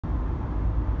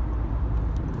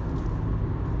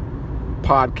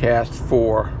podcast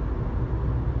for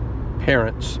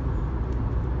parents.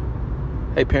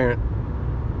 Hey parent,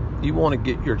 you want to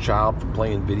get your child from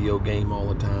playing video game all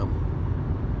the time?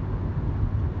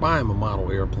 Buy him a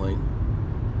model airplane.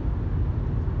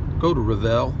 Go to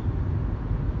Revell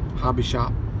Hobby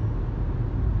Shop,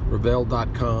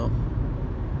 Revell.com,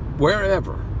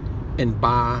 wherever, and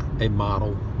buy a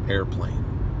model airplane.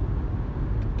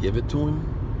 Give it to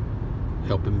him.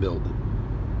 Help him build it.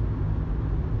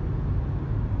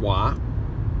 Why?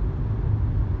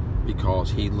 Because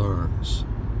he learns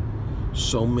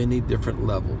so many different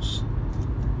levels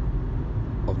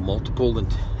of multiple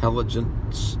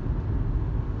intelligence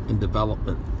and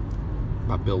development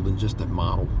by building just a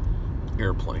model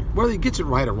airplane. Whether he gets it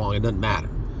right or wrong, it doesn't matter.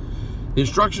 The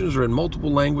instructions are in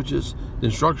multiple languages. The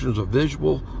instructions are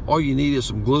visual. All you need is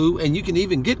some glue, and you can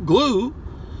even get glue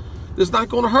that's not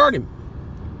going to hurt him.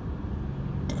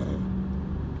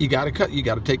 You got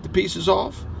to take the pieces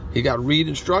off. You got to read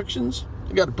instructions.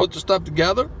 You got to put the stuff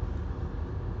together.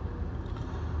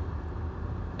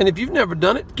 And if you've never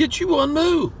done it, get you one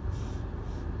new.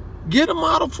 Get a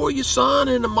model for your son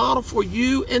and a model for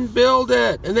you and build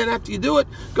it. And then after you do it,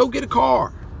 go get a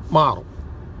car model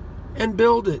and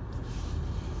build it.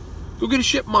 Go get a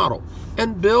ship model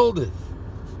and build it.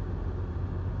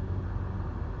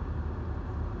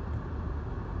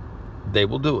 They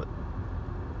will do it.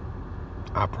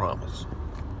 I promise.